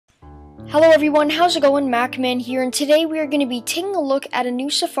Hello everyone, how's it going? Macman here, and today we are going to be taking a look at a new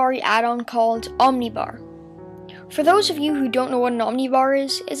Safari add-on called Omnibar. For those of you who don't know what an Omnibar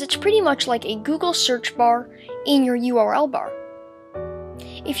is it's pretty much like a Google search bar in your URL bar.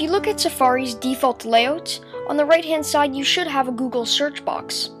 If you look at Safari's default layout, on the right hand side you should have a Google search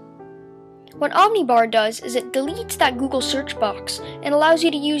box. What Omnibar does is it deletes that Google search box and allows you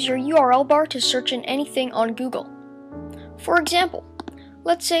to use your URL bar to search in anything on Google. For example,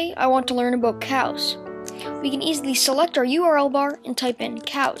 let's say I want to learn about cows. We can easily select our URL bar and type in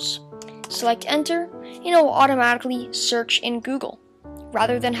cows. Select enter, and it will automatically search in Google,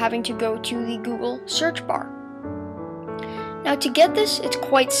 rather than having to go to the Google search bar. Now to get this, it's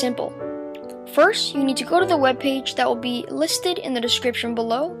quite simple. First, you need to go to the web page that will be listed in the description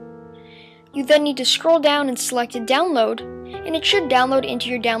below. You then need to scroll down and select download, and it should download into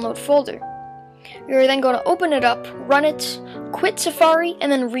your download folder. You're then going to open it up, run it, quit Safari,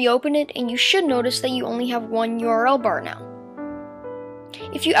 and then reopen it, and you should notice that you only have one URL bar now.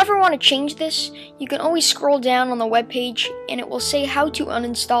 If you ever want to change this, you can always scroll down on the web page and it will say how to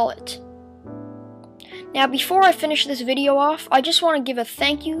uninstall it. Now before I finish this video off, I just want to give a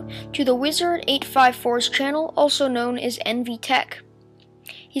thank you to the Wizard854's channel, also known as NVTech.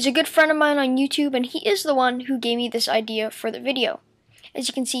 He's a good friend of mine on YouTube, and he is the one who gave me this idea for the video. As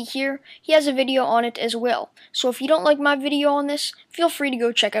you can see here, he has a video on it as well, so if you don't like my video on this, feel free to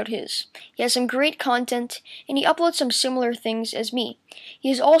go check out his. He has some great content, and he uploads some similar things as me. He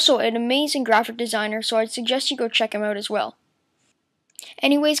is also an amazing graphic designer, so I'd suggest you go check him out as well.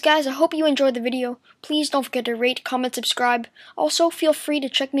 Anyways guys, I hope you enjoyed the video. Please don't forget to rate, comment, subscribe. Also, feel free to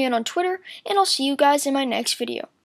check me out on Twitter, and I'll see you guys in my next video.